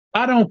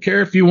I don't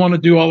care if you want to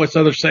do all this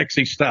other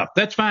sexy stuff.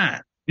 That's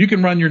fine. You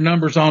can run your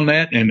numbers on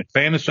that and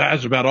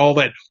fantasize about all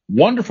that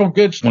wonderful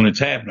good stuff when it's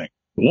happening.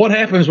 But what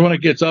happens when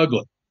it gets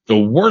ugly? The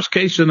worst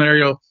case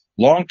scenario,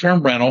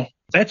 long-term rental,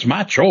 that's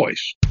my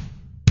choice.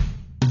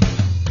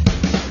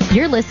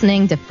 You're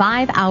listening to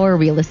 5 Hour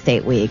Real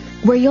Estate Week,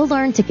 where you'll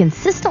learn to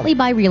consistently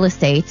buy real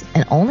estate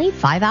in only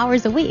 5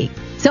 hours a week.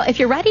 So if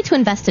you're ready to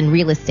invest in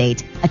real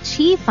estate,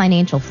 achieve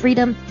financial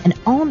freedom, and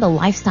own the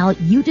lifestyle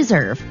you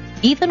deserve,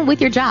 even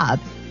with your job,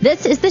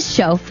 this is the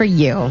show for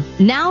you.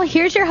 Now,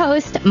 here's your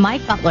host,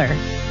 Mike Butler.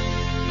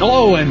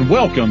 Hello, and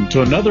welcome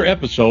to another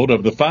episode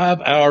of the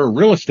 5 Hour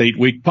Real Estate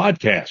Week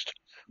podcast.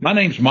 My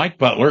name's Mike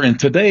Butler, and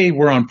today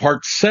we're on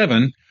part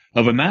 7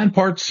 of a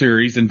 9-part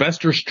series,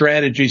 Investor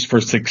Strategies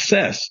for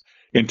Success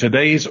in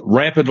Today's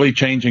Rapidly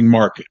Changing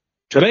Market.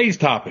 Today's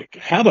topic,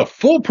 how to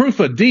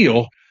foolproof a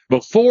deal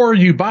before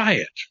you buy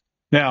it.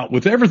 Now,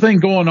 with everything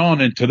going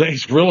on in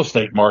today's real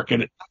estate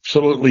market, it's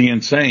absolutely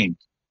insane.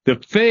 The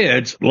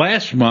Feds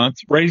last month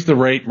raised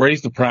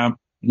the prime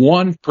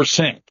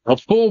 1%, a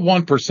full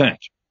 1%.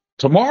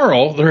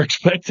 Tomorrow, they're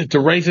expected to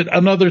raise it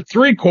another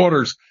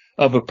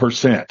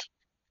 0.75%.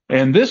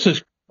 And this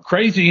is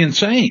crazy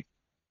insane.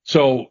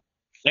 So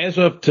as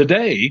of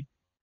today,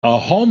 a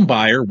home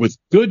buyer with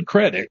good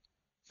credit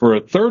for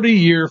a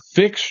 30-year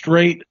fixed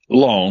rate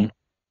loan,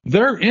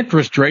 their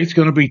interest rate's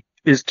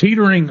is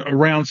teetering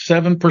around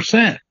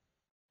 7%, a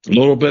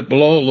little bit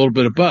below, a little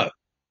bit above.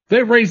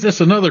 They raised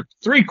this another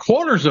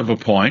 0.75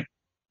 points.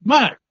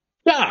 My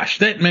gosh,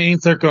 that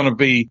means they're going to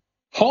be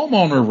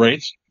homeowner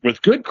rates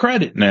with good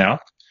credit now.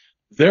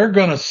 They're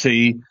going to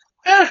see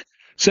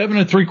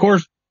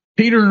 7.75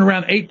 teetering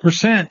around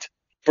 8%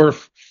 for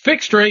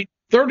fixed rate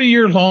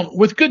 30-year loan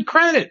with good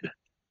credit.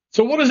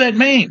 So what does that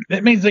mean?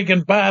 That means they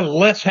can buy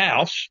less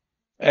house.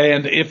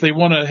 And if they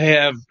want to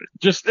have,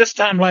 just this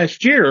time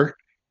last year,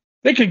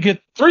 they could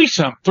get 3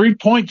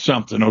 point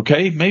something,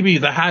 okay? Maybe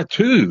the high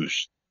 2s.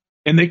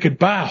 And they could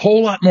buy a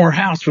whole lot more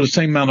house for the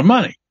same amount of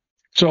money.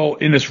 So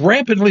in this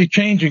rapidly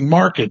changing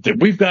market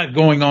that we've got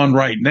going on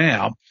right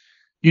now,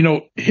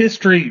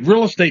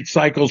 real estate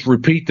cycles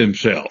repeat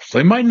themselves.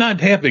 They might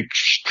not have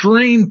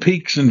extreme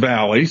peaks and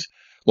valleys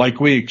like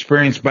we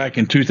experienced back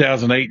in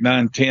 2008,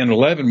 9, 10,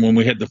 11 when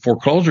we had the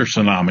foreclosure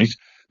tsunamis.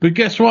 But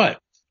guess what?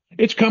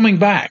 It's coming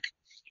back.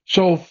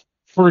 So,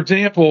 for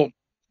example,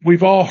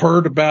 we've all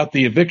heard about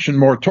the eviction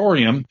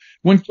moratorium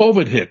when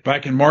COVID hit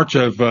back in March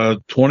of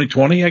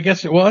 2020, I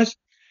guess it was.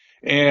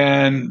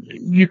 And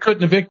you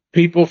couldn't evict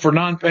people for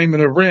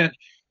non-payment of rent.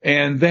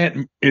 And that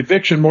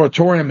eviction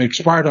moratorium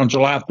expired on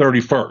July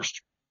 31st.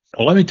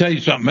 Well, let me tell you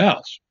something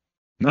else.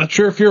 Not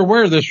sure if you're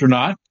aware of this or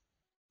not,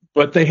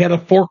 but they had a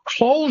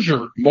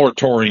foreclosure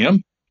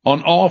moratorium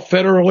on all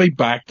federally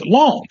backed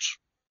loans.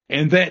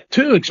 And that,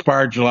 too,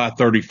 expired July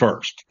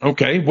 31st.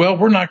 Okay, well,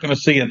 we're not going to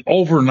see an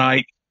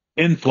overnight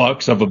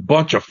influx of a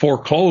bunch of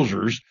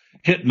foreclosures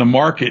hitting the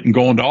market and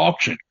going to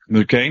auction.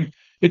 Okay,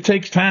 it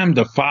takes time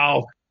to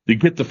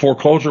get the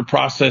foreclosure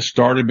process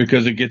started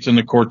because it gets in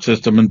the court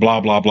system and blah,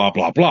 blah, blah,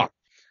 blah, blah.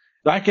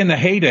 Back in the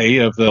heyday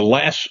of the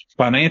last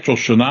financial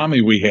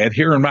tsunami we had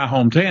here in my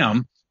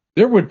hometown,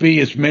 there would be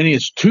as many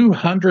as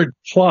 200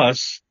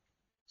 plus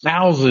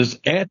houses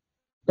at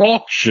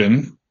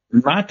auction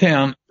in my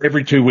town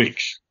every 2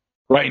 weeks.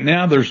 Right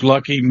now, there's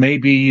 15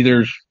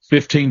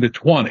 to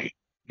 20.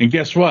 And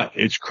guess what?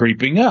 It's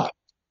creeping up.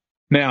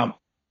 Now,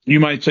 you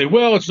might say,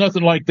 well, it's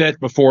nothing like that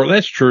before.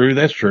 That's true.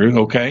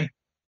 Okay.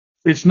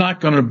 It's not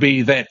going to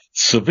be that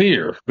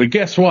severe. But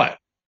guess what?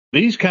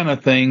 These kind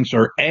of things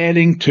are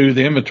adding to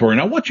the inventory.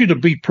 And I want you to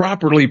be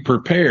properly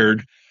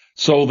prepared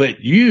so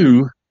that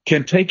you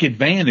can take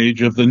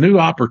advantage of the new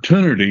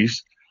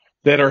opportunities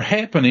that are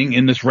happening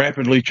in this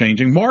rapidly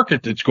changing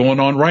market that's going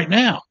on right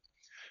now.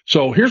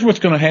 So here's what's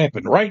going to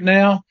happen right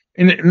now.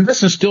 And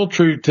this is still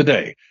true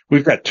today.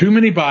 We've got too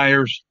many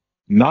buyers,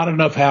 not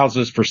enough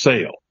houses for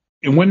sale.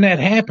 And when that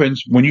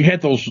happens, when you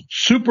had those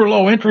super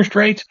low interest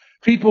rates,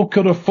 people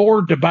could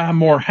afford to buy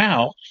more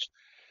house.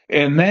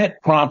 And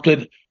that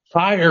prompted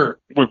where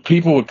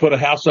people would put a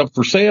house up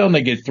for sale and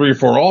they get 3 or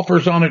 4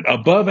 offers on it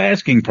above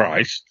asking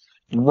price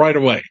right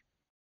away.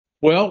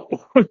 Well,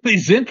 with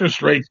these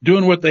interest rates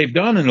doing what they've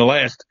done in the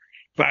last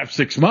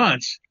 5-6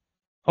 months,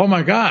 oh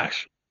my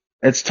gosh,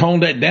 it's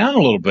toned that down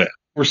a little bit.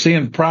 We're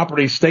seeing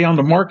properties stay on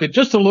the market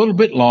just a little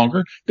bit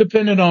longer,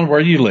 depending on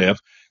where you live.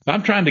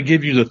 I'm trying to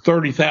give you the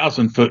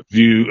 30,000-foot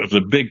view of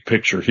the big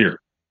picture here.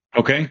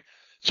 Okay?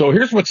 So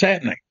here's what's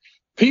happening.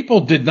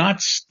 People did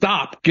not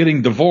stop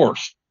getting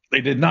divorced.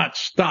 They did not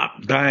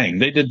stop dying.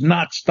 They did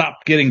not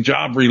stop getting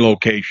job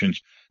relocations.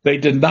 They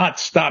did not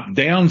stop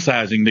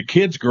downsizing. The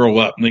kids grow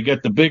up and they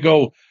get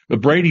the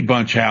Brady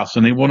Bunch house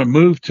and they want to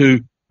move to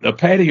a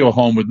patio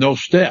home with no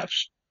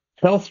steps.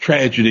 Health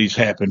tragedies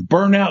happen,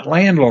 burnout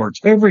landlords,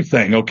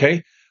 everything,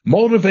 okay?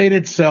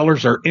 Motivated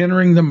sellers are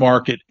entering the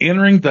market,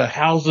 entering the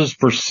houses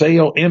for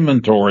sale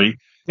inventory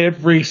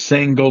every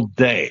single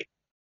day.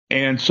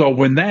 And so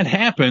when that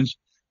happens,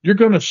 you're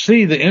going to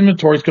see the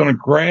inventory is going to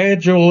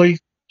gradually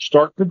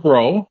start to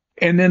grow.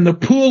 And then the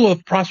pool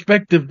of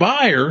prospective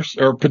buyers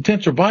or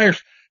potential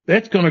buyers,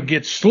 that's going to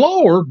get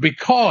slower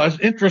because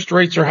interest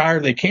rates are higher.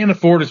 They can't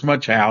afford as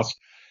much house.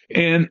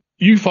 And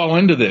you fall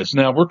into this.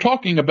 Now, we're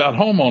talking about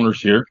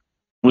homeowners here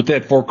with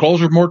that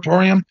foreclosure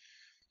moratorium.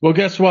 Well,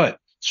 guess what?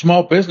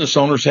 Small business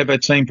owners have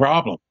that same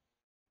problem.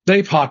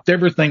 They've hawked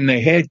everything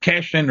they had,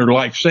 cashed in their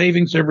life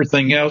savings,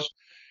 everything else.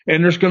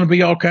 And there's going to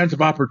be all kinds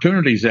of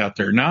opportunities out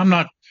there.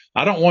 Now,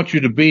 I don't want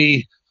you to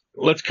be,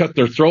 let's cut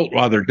their throat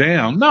while they're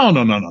down. No.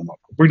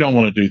 We don't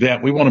want to do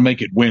that. We want to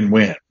make it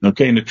win-win.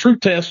 Okay. And the true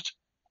test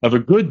of a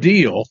good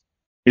deal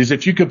is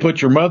if you could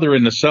put your mother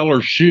in the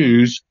seller's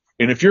shoes,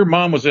 and if your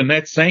mom was in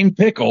that same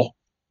pickle,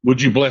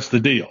 would you bless the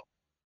deal?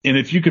 And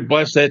if you could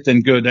bless that,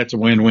 then good. That's a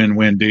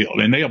win-win-win deal.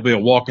 And they'll be a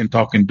walking,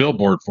 talking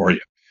billboard for you.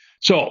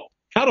 So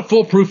how to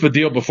foolproof a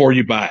deal before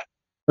you buy it.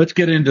 Let's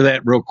get into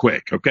that real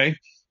quick. Okay.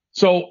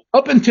 So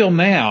up until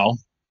now,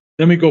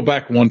 let me go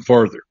back one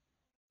further.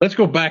 Let's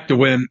go back to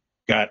when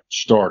I got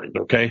started.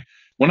 Okay.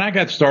 When I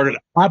got started,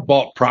 I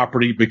bought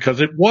property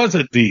because it was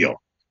a deal.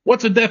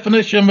 What's the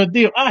definition of a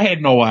deal? I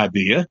had no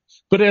idea.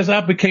 But as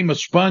I became a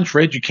sponge for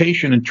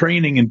education and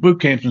training and boot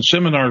camps and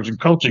seminars and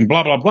coaching,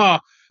 blah, blah, blah,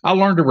 I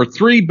learned there were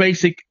three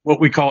basic, what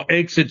we call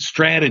exit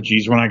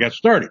strategies when I got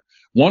started.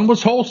 One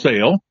was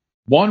wholesale.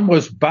 One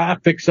was buy,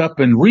 fix up,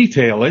 and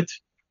retail it.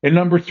 And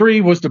number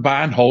three was to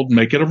buy and hold and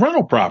make it a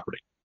rental property.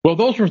 Well,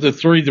 those were the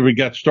three that we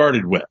got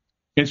started with.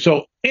 And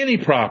so any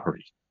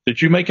property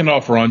that you make an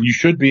offer on, you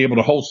should be able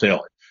to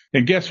wholesale it.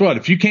 And guess what?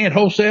 If you can't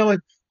wholesale it,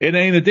 it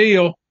ain't a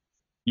deal.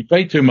 You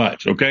pay too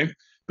much, okay?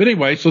 But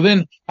anyway, so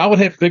then I would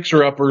have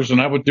fixer-uppers, and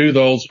I would do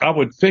those. I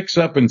would fix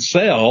up and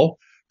sell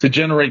to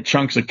generate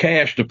chunks of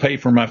cash to pay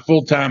for my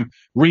full-time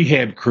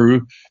rehab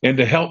crew and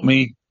to help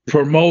me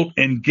promote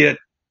and get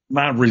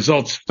my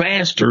results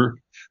faster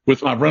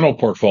with my rental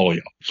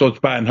portfolio. So it's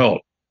buy and hold.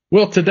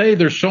 Well, today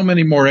there's so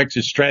many more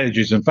exit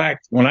strategies. In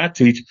fact, when I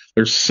teach,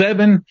 there's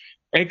 7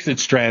 exit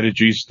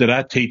strategies that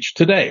I teach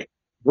today.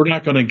 We're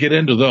not going to get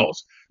into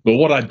those. But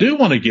what I do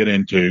want to get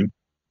into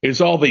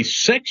is all these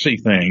sexy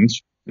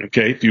things,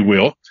 okay, if you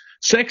will,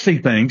 sexy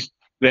things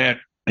that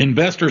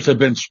investors have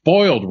been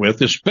spoiled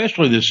with,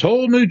 especially this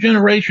whole new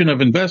generation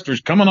of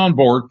investors coming on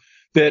board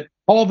that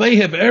all they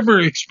have ever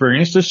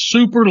experienced is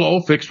super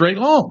low fixed rate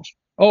loans.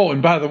 Oh,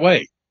 and by the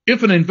way,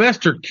 if an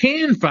investor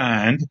can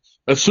find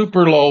a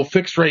super low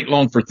fixed rate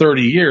loan for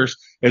 30 years,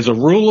 as a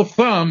rule of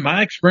thumb,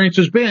 my experience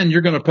has been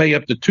you're going to pay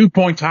up to 2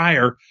 points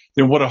higher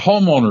than what a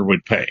homeowner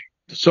would pay.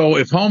 So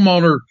if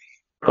homeowner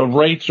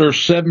rates are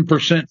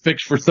 7%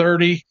 fixed for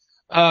 30,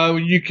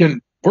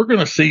 we're going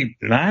to see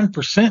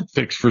 9%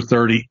 fixed for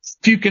 30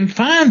 if you can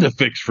find a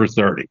fix for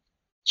 30.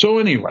 So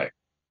anyway,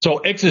 so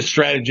exit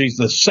strategies,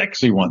 the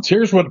sexy ones.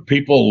 Here's what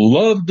people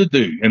love to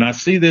do. And I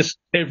see this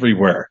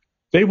everywhere.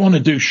 They want to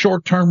do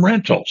short-term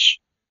rentals.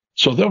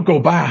 So they'll go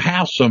buy a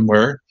house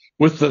somewhere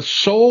with the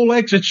sole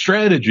exit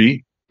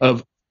strategy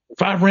of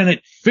if I rent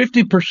it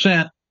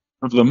 50%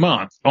 of the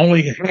month,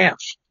 only half,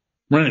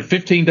 rent it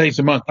 15 days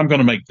a month, I'm going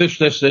to make this,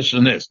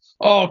 and this.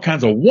 All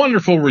kinds of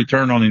wonderful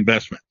return on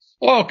investment,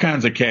 all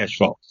kinds of cash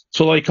flow.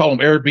 So they call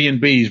them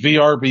Airbnbs,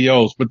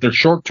 VRBOs, but they're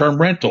short-term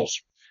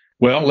rentals.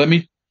 Well, let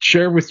me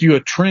share with you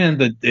a trend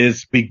that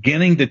is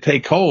beginning to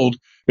take hold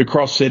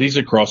across cities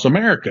across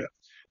America.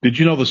 Did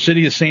you know the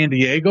city of San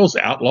Diego's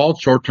outlawed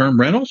short-term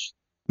rentals?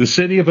 The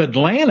city of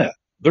Atlanta,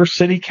 their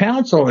city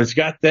council has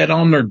got that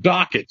on their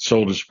docket,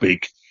 so to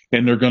speak,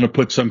 and they're going to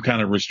put some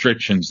kind of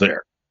restrictions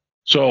there.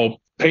 So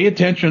pay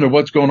attention to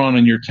what's going on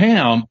in your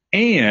town.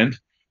 And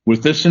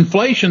with this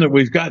inflation that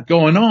we've got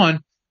going on,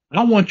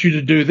 I want you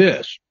to do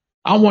this.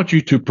 I want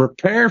you to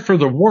prepare for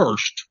the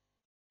worst,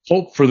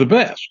 hope for the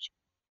best.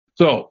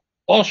 So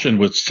caution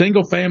with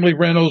single family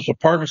rentals,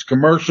 apartments,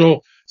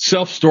 commercial,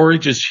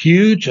 self-storage is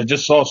huge. I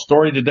just saw a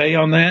story today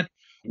on that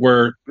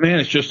where, man,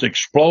 it's just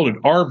exploded.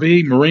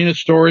 RV, marina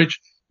storage,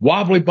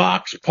 wobbly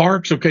box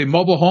parks, okay,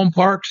 mobile home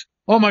parks.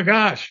 Oh my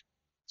gosh,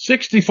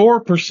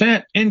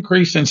 64%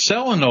 increase in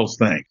selling those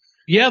things.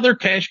 Yeah, they're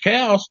cash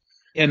cows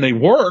and they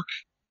work,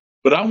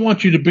 but I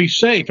want you to be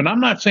safe. And I'm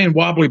not saying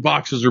wobbly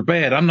boxes are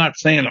bad. I'm not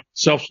saying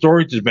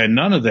self-storage is bad.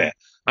 None of that.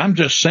 I'm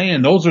just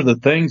saying those are the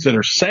things that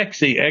are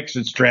sexy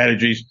exit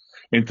strategies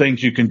and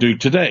things you can do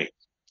today.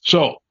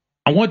 So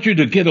I want you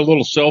to get a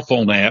little cell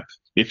phone app.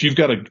 If you've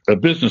got a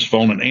business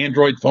phone, an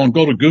Android phone,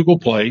 go to Google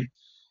Play,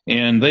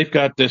 and they've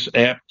got this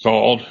app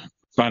called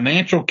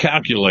Financial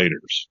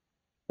Calculators.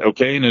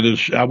 Okay, and it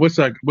is. I wish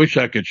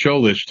I could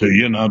show this to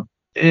you. And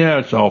yeah,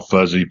 it's all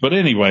fuzzy. But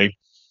anyway,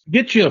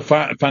 get you a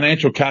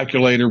financial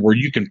calculator where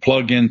you can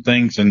plug in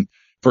things. And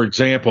for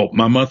example,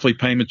 my monthly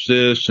payment's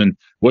this, and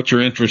what's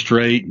your interest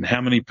rate, and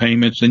how many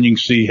payments, and you can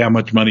see how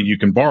much money you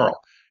can borrow.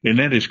 And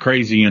that is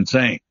crazy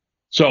insane.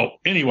 So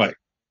anyway,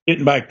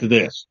 getting back to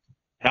this.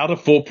 How to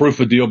foolproof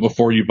a deal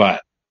before you buy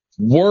it.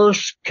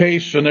 Worst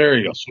case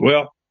scenarios.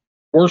 Well,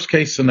 worst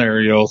case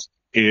scenarios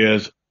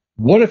is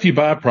what if you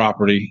buy a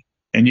property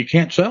and you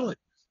can't sell it?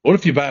 What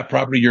if you buy a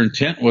property, your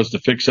intent was to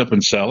fix up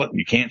and sell it, and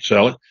you can't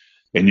sell it,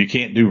 and you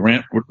can't do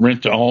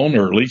rent to own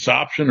or lease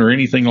option or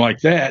anything like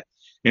that,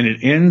 and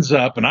it ends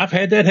up, and I've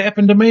had that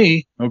happen to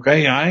me.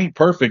 Okay. I ain't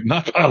perfect,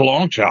 not by a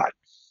long shot.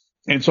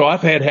 And so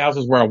I've had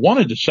houses where I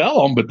wanted to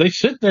sell them, but they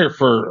sit there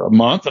for a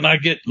month and I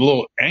get a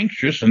little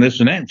anxious and this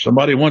and that. And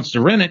somebody wants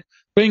to rent it.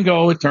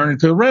 Bingo, it turned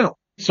into a rental.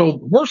 So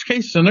worst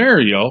case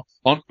scenario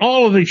on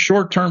all of these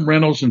short-term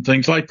rentals and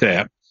things like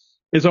that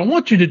is I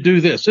want you to do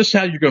this. This is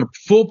how you're going to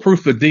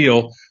foolproof a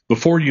deal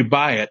before you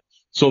buy it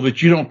so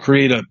that you don't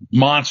create a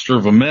monster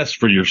of a mess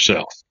for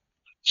yourself.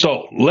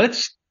 So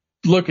let's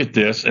look at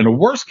this. In a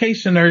worst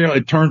case scenario,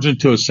 it turns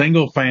into a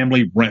single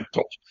family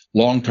rental,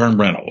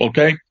 long-term rental.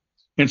 Okay.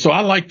 And so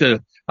I like to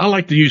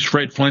use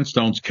Fred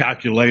Flintstone's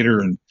calculator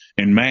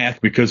and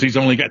math because he's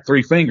only got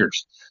 3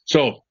 fingers.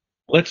 So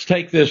let's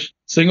take this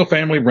single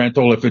family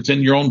rental. If it's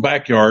in your own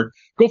backyard,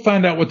 go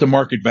find out what the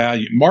market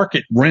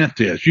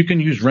rent is. You can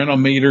use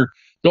Rent-O-Meter.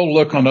 Go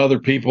look on other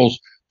people's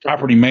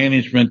property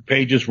management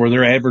pages where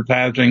they're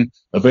advertising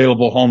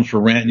available homes for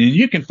rent, and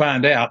you can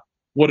find out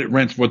what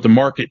the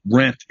market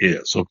rent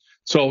is.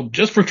 So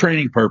just for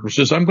training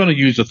purposes, I'm going to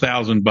use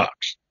 $1,000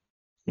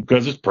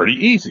 because it's pretty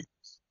easy.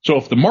 So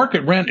if the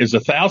market rent is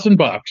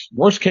 $1,000,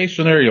 worst case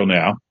scenario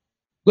now,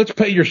 let's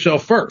pay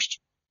yourself first.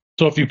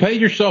 So if you pay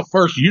yourself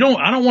first, I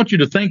don't want you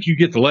to think you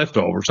get the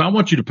leftovers. I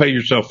want you to pay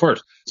yourself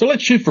first. So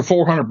let's shoot for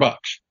 $400.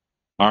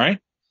 All right.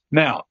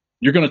 Now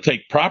you're going to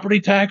take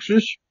property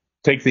taxes,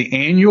 take the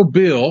annual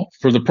bill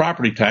for the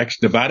property tax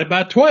divided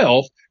by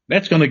 12.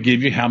 That's going to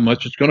give you how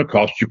much it's going to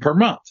cost you per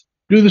month.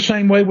 Do the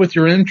same way with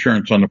your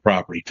insurance on the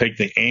property. Take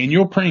the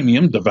annual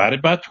premium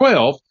divided by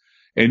 12,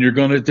 and you're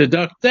going to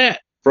deduct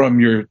that from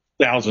your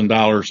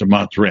 $1,000 a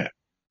month rent.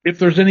 If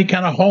there's any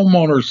kind of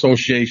homeowner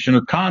association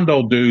or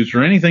condo dues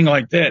or anything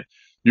like that,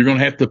 you're going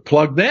to have to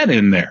plug that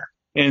in there.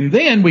 And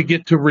then we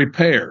get to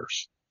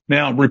repairs.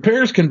 Now,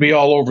 repairs can be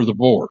all over the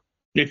board.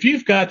 If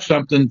you've got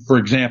something, for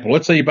example,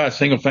 let's say you buy a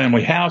single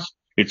family house,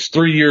 it's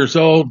 3 years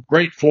old,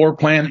 great floor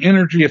plan,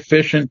 energy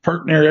efficient,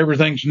 pert near,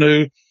 everything's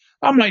new.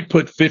 I might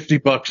put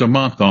 $50 a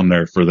month on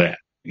there for that.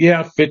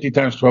 Yeah, 50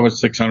 times 12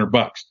 is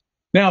 $600.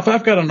 Now, if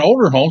I've got an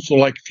older home, so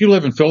like if you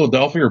live in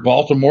Philadelphia or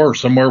Baltimore or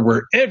somewhere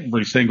where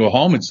every single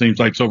home, it seems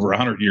like it's over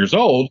 100 years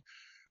old,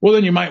 well,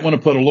 then you might want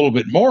to put a little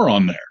bit more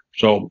on there.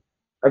 So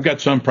I've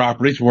got some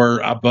properties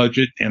where I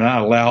budget and I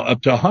allow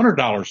up to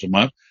 $100 a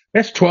month.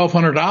 That's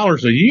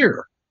 $1,200 a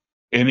year.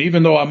 And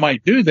even though I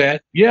might do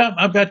that, yeah,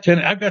 I've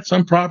got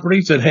some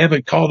properties that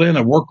haven't called in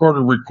a work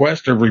order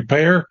request or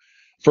repair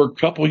for a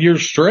couple of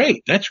years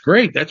straight. That's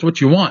great. That's what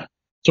you want.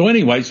 So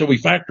anyway, so we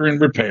factor in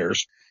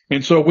repairs.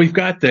 And so we've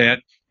got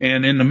that.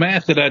 And in the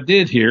math that I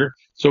did here,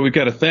 so we've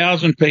got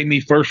 1,000, pay me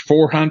first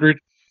 400.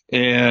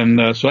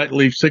 And so that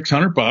leaves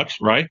 $600,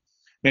 right?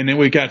 And then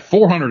we got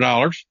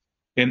 $400.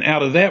 And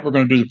out of that, we're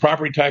going to do the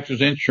property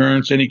taxes,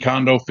 insurance, any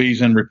condo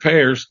fees and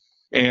repairs.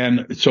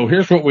 And so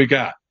here's what we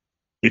got.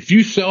 If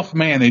you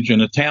self-manage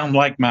in a town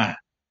like mine,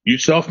 you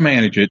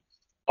self-manage it,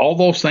 all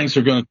those things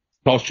are going to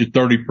cost you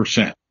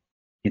 30%.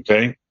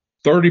 Okay?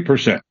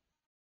 30%.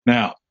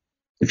 Now,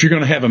 if you're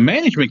going to have a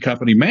management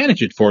company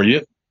manage it for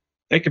you,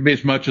 it could be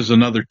as much as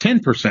another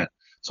 10%.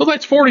 So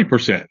that's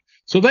 40%.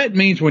 So that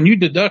means when you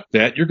deduct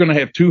that, you're going to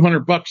have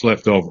 $200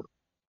 left over.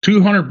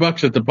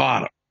 $200 at the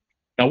bottom.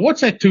 Now,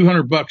 what's that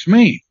 $200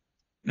 mean?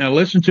 Now,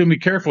 listen to me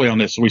carefully on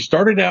this. So we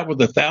started out with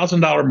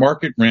 $1,000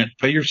 market rent.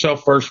 Pay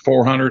yourself first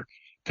 $400.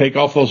 Take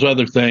off those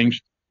other things,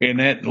 and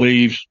that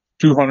leaves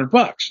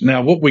 $200.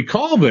 Now, what we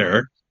call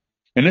there,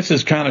 and this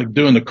is kind of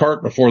doing the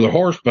cart before the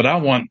horse, but I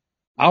want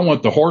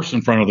the horse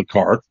in front of the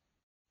cart.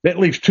 That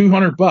leaves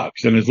 $200.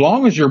 And as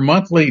long as your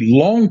monthly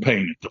loan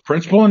payment, the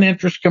principal and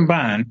interest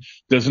combined,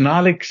 does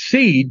not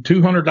exceed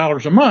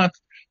 $200 a month,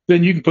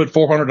 then you can put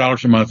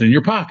 $400 a month in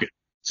your pocket.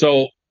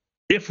 So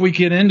if we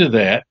get into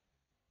that,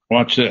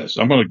 watch this.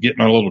 I'm going to get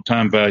my little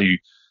time value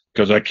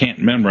because I can't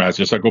memorize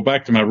this. I go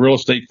back to my real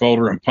estate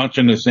folder. I'm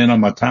punching this in on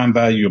my time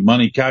value of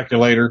money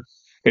calculator.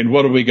 And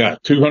what do we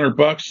got?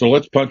 $200. So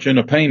let's punch in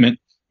a payment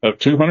of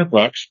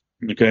 $200.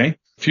 Okay.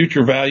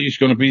 Future value is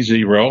going to be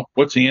 0.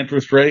 What's the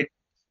interest rate?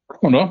 I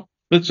don't know.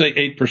 Let's say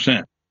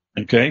 8%.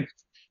 Okay.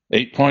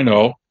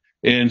 8.0.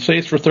 And say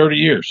it's for 30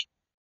 years.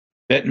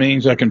 That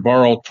means I can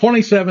borrow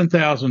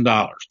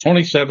 $27,000,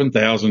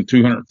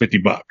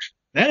 $27,250.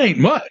 That ain't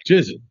much,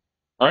 is it?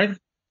 All right.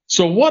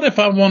 So what if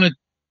I wanted,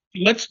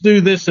 let's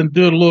do this and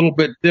do it a little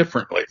bit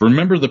differently.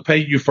 Remember the pay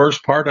you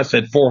first part? I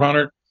said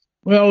 400.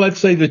 Well, let's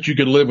say that you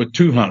could live with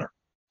 200.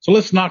 So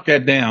let's knock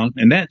that down.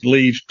 And that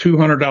leaves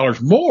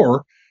 $200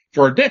 more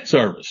for our debt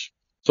service.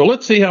 So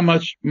let's see how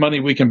much money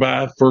we can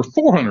buy for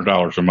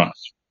 $400 a month.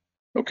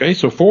 Okay.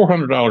 So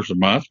 $400 a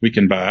month, we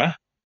can buy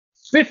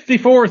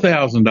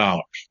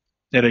 $54,000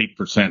 at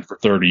 8% for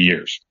 30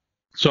 years.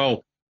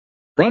 So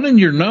running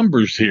your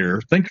numbers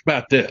here, think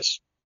about this.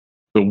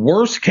 The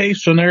worst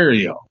case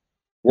scenario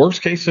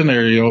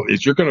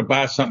is you're going to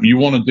buy something, you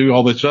want to do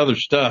all this other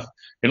stuff.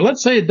 And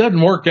let's say it doesn't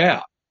work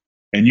out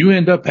and you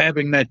end up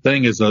having that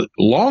thing as a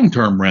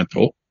long-term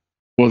rental.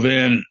 Well,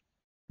 then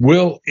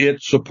will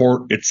it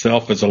support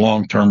itself as a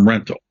long-term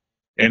rental?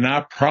 And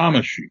I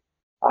promise you,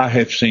 I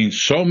have seen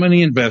so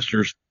many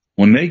investors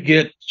when they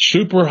get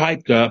super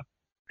hyped up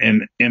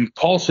and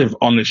impulsive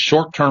on the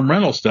short-term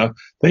rental stuff,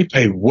 they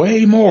pay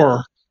way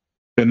more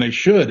than they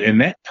should.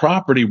 And that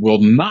property will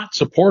not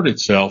support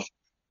itself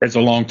as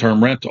a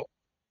long-term rental.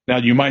 Now,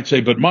 you might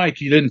say, but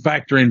Mike, you didn't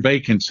factor in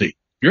vacancy.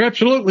 You're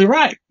absolutely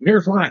right.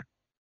 Here's why.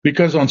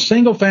 Because on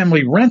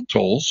single-family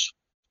rentals,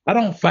 I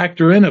don't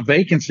factor in a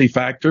vacancy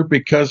factor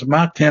because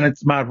my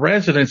tenants, my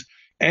residents,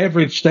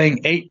 average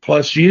staying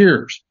 8+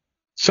 years.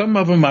 Some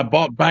of them I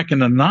bought back in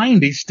the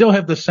 90s still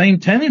have the same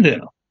tenant in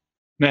them.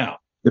 Now,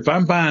 if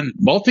I'm buying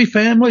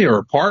multifamily or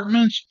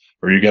apartments,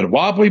 or you got a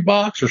wobbly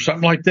box or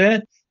something like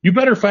that, you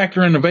better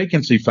factor in the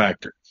vacancy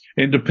factor.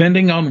 And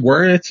depending on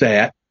where it's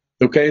at,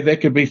 okay,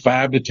 that could be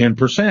 5 to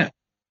 10%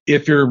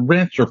 if your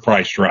rents are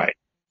priced right.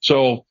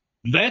 So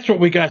that's what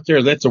we got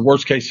there. That's the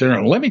worst case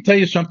scenario. Let me tell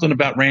you something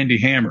about Randy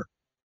Hammer.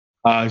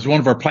 He's one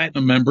of our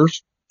platinum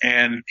members,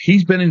 and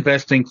he's been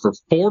investing for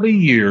 40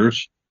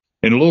 years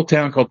in a little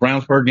town called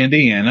Brownsburg,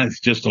 Indiana. It's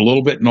just a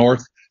little bit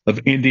north of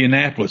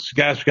Indianapolis.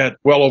 The guy's got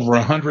well over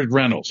 100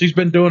 rentals. He's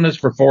been doing this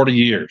for 40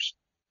 years.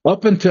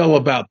 Up until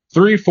about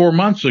 3 or 4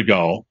 months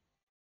ago,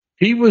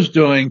 he was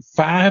doing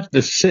 5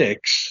 to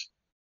 6,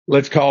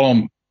 let's call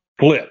them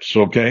flips,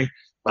 okay?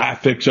 Buy,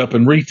 fix up,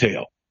 and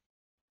retail.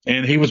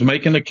 And he was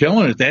making a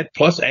killing at that,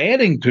 plus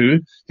adding to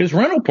his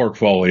rental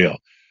portfolio.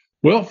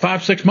 Well,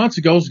 5, 6 months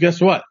ago,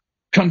 guess what?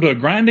 Come to a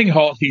grinding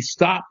halt. He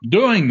stopped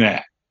doing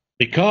that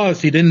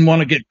because he didn't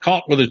want to get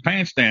caught with his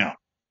pants down.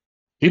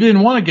 He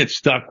didn't want to get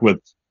stuck with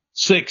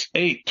 6,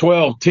 8,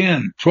 12,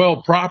 10,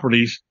 12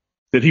 properties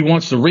that he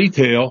wants to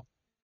retail,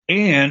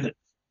 and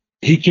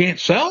he can't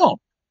sell them.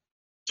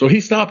 So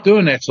he stopped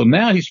doing that. So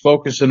now he's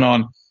focusing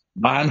on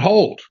buy and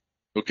hold.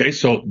 Okay,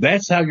 so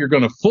that's how you're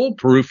going to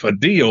foolproof a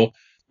deal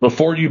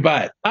before you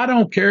buy it. I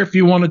don't care if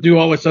you want to do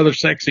all this other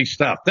sexy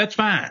stuff. That's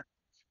fine.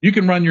 You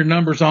can run your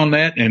numbers on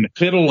that and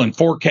fiddle and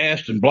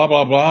forecast and blah,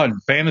 blah, blah,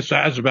 and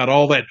fantasize about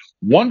all that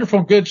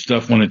wonderful good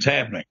stuff when it's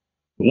happening.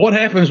 But what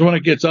happens when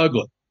it gets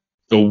ugly?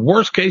 The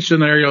worst case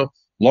scenario,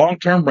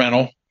 long-term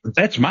rental,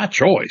 that's my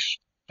choice.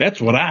 That's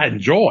what I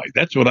enjoy.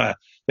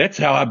 That's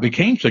how I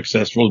became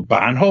successful,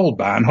 buy and hold,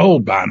 buy and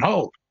hold, buy and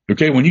hold.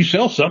 Okay, when you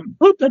sell something,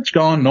 whoop, that's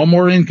gone, no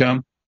more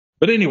income.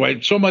 But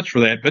anyway, so much for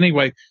that. But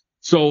anyway,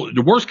 so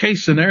the worst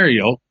case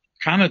scenario,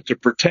 kind of to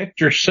protect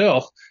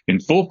yourself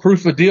and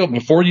foolproof a deal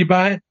before you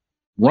buy it,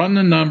 run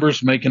the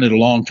numbers, making it a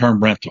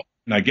long-term rental.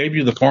 And I gave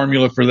you the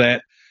formula for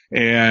that.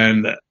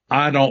 And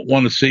I don't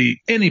want to see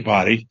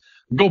anybody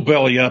go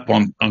belly up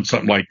on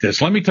something like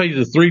this. Let me tell you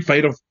the 3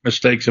 fatal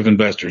mistakes of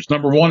investors.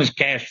 Number 1 is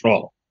cash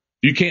flow.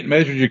 You can't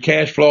measure your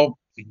cash flow,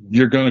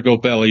 you're going to go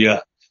belly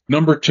up.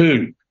 Number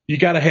 2, you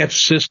got to have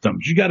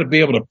systems. You got to be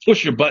able to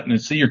push your button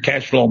and see your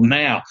cash flow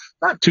now,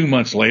 not 2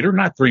 months later,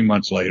 not 3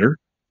 months later.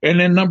 And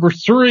then number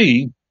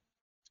 3,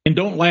 and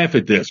don't laugh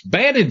at this,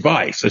 bad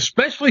advice,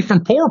 especially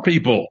from poor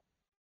people.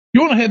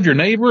 You want to have your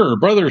neighbor or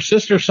brother or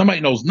sister, somebody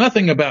who knows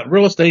nothing about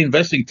real estate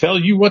investing, tell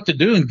you what to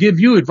do and give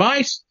you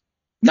advice?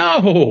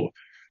 No.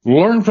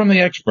 Learn from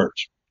the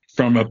experts,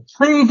 from a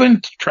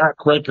proven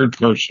track record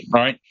person,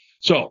 right?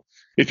 So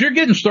if you're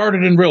getting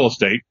started in real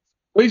estate,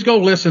 please go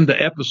listen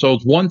to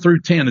episodes 1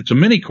 through 10. It's a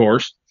mini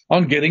course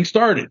on getting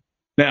started.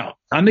 Now,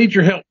 I need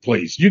your help,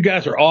 please. You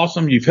guys are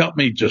awesome. You've helped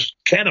me just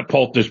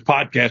catapult this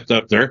podcast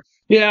up there.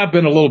 Yeah, I've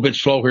been a little bit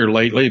slow here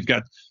lately. We've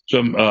got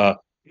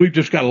we've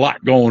just got a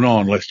lot going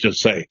on, let's just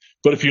say.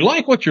 But if you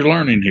like what you're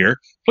learning here,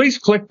 please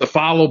click the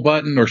follow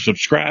button or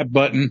subscribe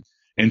button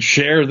and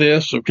share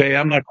this. Okay,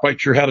 I'm not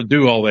quite sure how to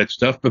do all that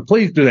stuff, but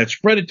please do that.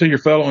 Spread it to your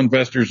fellow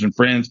investors and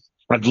friends.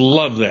 I'd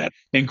love that.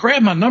 And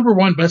grab my number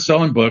 1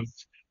 best-selling book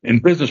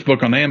and business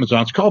book on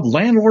Amazon. It's called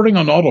Landlording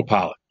on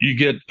Autopilot. You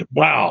get,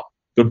 wow,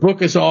 the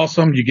book is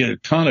awesome. You get a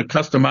ton of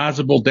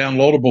customizable,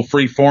 downloadable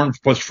free forms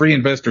plus free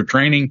investor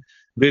training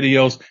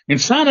videos.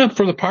 And sign up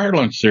for the Power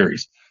Lunch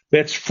series.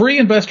 That's free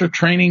investor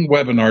training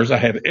webinars I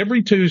have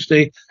every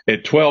Tuesday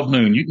at 12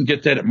 noon. You can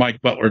get that at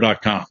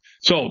MikeButler.com.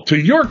 So to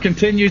your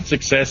continued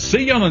success,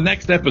 see you on the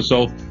next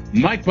episode.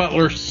 Mike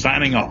Butler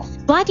signing off.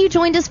 Glad you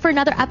joined us for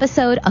another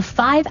episode of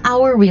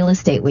 5-Hour Real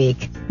Estate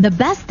Week. The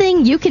best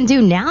thing you can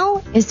do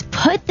now is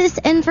put this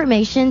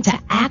information to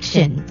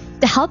action.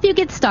 To help you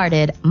get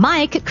started,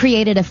 Mike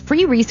created a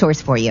free resource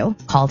for you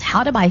called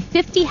How to Buy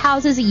 50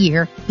 Houses a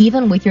Year,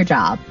 Even with Your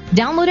Job.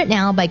 Download it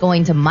now by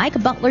going to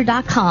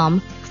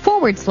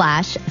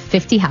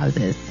MikeButler.com/50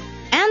 houses.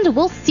 And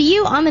we'll see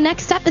you on the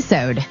next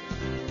episode.